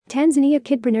Tanzania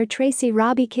kidpreneur Tracy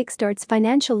Rabi kickstarts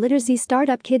financial literacy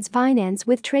startup Kids Finance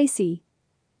with Tracy.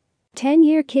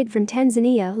 10-year kid from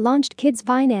Tanzania launched Kids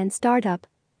Finance startup.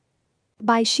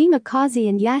 By Shima Kazi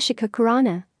and Yashika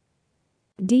Kurana.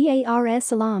 Dar es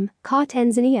Salaam, Ka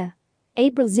Tanzania.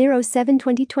 April 07,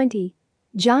 2020.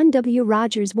 John W.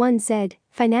 Rogers once said,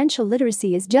 "Financial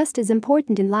literacy is just as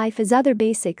important in life as other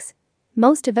basics."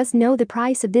 Most of us know the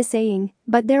price of this saying,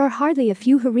 but there are hardly a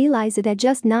few who realize it at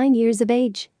just 9 years of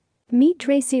age. Meet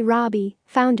Tracy Rabi,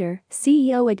 founder,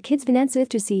 CEO at Kids Finance with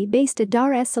Tracy based at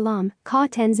Dar es Salaam, Ka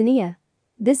Tanzania.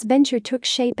 This venture took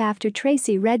shape after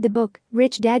Tracy read the book,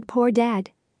 Rich Dad Poor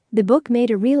Dad. The book made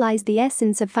her realize the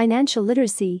essence of financial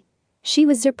literacy. She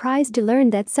was surprised to learn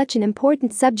that such an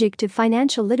important subject of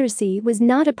financial literacy was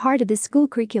not a part of the school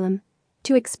curriculum.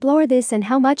 To explore this and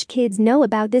how much kids know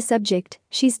about this subject,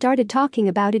 she started talking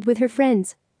about it with her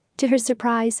friends. To her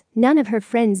surprise, none of her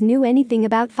friends knew anything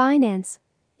about finance.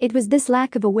 It was this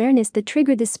lack of awareness that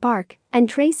triggered the spark, and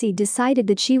Tracy decided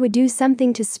that she would do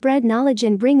something to spread knowledge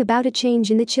and bring about a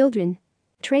change in the children.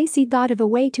 Tracy thought of a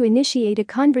way to initiate a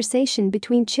conversation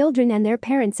between children and their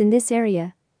parents in this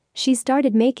area. She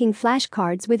started making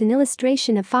flashcards with an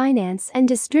illustration of finance and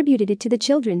distributed it to the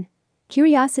children.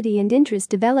 Curiosity and interest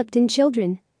developed in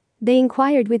children. They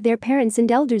inquired with their parents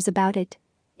and elders about it.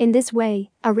 In this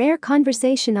way, a rare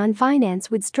conversation on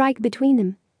finance would strike between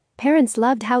them. Parents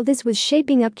loved how this was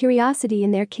shaping up curiosity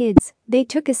in their kids. They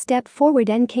took a step forward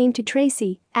and came to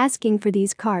Tracy, asking for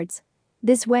these cards.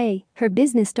 This way, her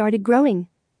business started growing.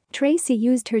 Tracy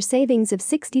used her savings of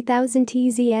 60,000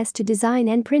 TZS to design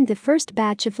and print the first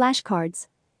batch of flashcards.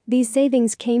 These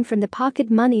savings came from the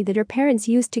pocket money that her parents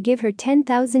used to give her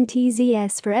 10,000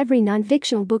 TZS for every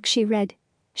non-fictional book she read.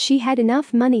 She had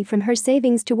enough money from her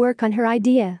savings to work on her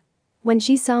idea. When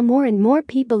she saw more and more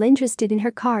people interested in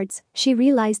her cards, she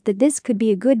realized that this could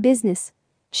be a good business.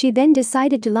 She then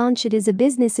decided to launch it as a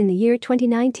business in the year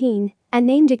 2019 and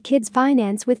named it Kids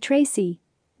Finance with Tracy.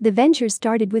 The venture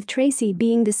started with Tracy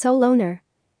being the sole owner.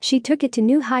 She took it to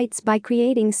new heights by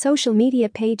creating social media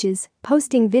pages,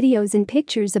 posting videos and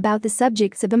pictures about the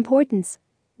subjects of importance.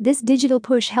 This digital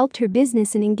push helped her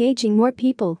business in engaging more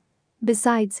people.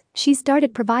 Besides, she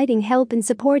started providing help and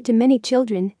support to many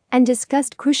children and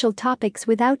discussed crucial topics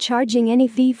without charging any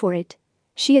fee for it.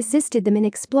 She assisted them in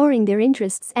exploring their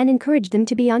interests and encouraged them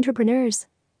to be entrepreneurs.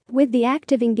 With the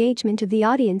active engagement of the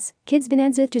audience, Kids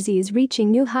Finance Literacy is reaching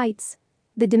new heights.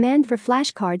 The demand for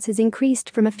flashcards has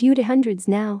increased from a few to hundreds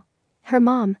now. Her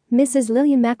mom, Mrs.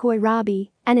 Lillian McCoy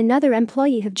Rabi, and another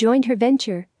employee have joined her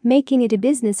venture, making it a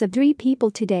business of 3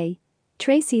 people today.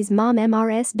 Tracy's mom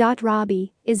Mrs.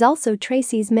 Rabi is also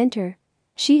Tracy's mentor.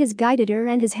 She has guided her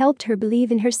and has helped her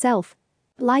believe in herself.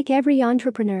 Like every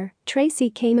entrepreneur,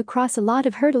 Tracy came across a lot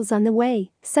of hurdles on the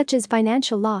way, such as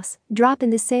financial loss, drop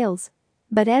in the sales.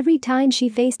 But every time she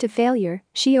faced a failure,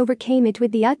 she overcame it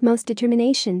with the utmost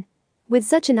determination. With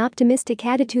such an optimistic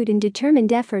attitude and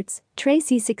determined efforts,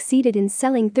 Tracy succeeded in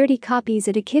selling 30 copies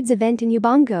at a kids' event in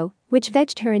Ubongo, which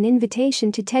fetched her an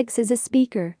invitation to TEDx as a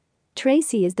speaker.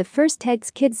 Tracy is the first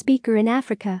TEDx Kids speaker in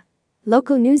Africa.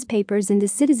 Local newspapers and The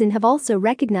Citizen have also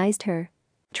recognized her.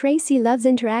 Tracy loves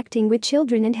interacting with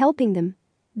children and helping them.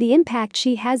 The impact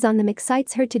she has on them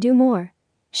excites her to do more.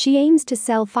 She aims to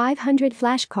sell 500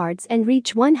 flashcards and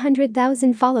reach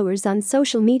 100,000 followers on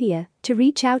social media to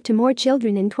reach out to more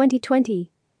children in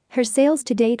 2020. Her sales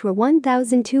to date were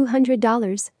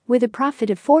 $1,200, with a profit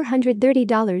of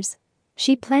 $430.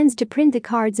 She plans to print the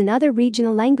cards in other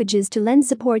regional languages to lend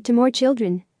support to more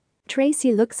children.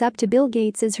 Tracy looks up to Bill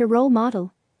Gates as her role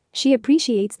model. She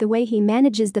appreciates the way he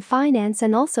manages the finance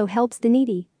and also helps the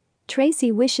needy. Tracy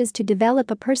wishes to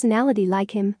develop a personality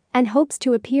like him and hopes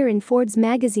to appear in Forbes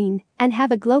magazine and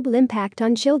have a global impact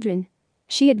on children.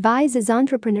 She advises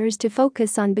entrepreneurs to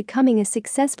focus on becoming a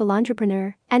successful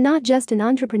entrepreneur and not just an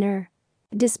entrepreneur.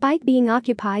 Despite being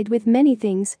occupied with many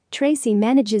things, Tracy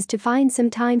manages to find some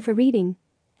time for reading.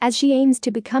 As she aims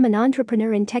to become an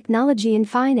entrepreneur in technology and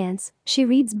finance, she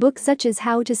reads books such as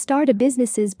How to Start a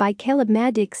Business by Caleb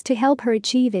Maddix to help her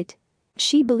achieve it.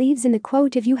 She believes in the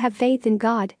quote, "If you have faith in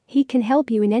God, He can help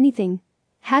you in anything."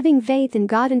 Having faith in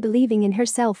God and believing in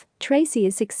herself, Tracy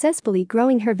is successfully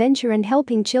growing her venture and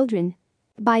helping children.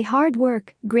 By hard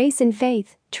work, grace and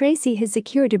faith, Tracy has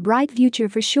secured a bright future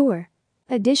for sure.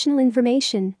 Additional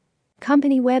information.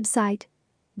 Company website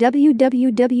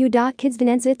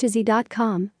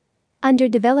www.kidsfinanceliteracy.com. Under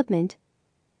development.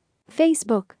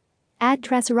 Facebook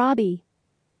 @TracyRabi.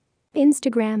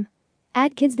 Instagram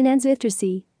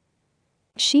 @KidsFinanceLiteracy.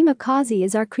 Shima Kazi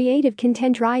is our creative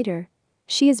content writer.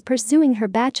 She is pursuing her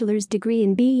bachelor's degree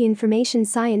in BE Information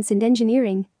Science and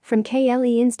Engineering from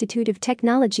KLE Institute of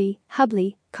Technology,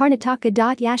 Hubli, Karnataka.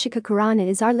 Yashika Khurana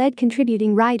is our lead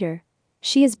contributing writer.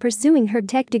 She is pursuing her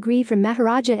tech degree from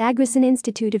Maharaja Agrasen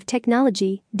Institute of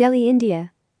Technology, Delhi,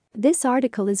 India. This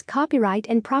article is copyright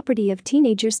and property of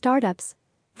Teenager Startups.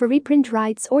 For reprint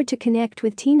rights or to connect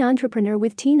with Teen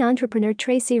Entrepreneur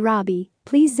Tracy Robbie,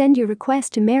 please send your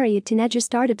request to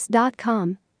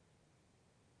mary@teenagerstartups.com.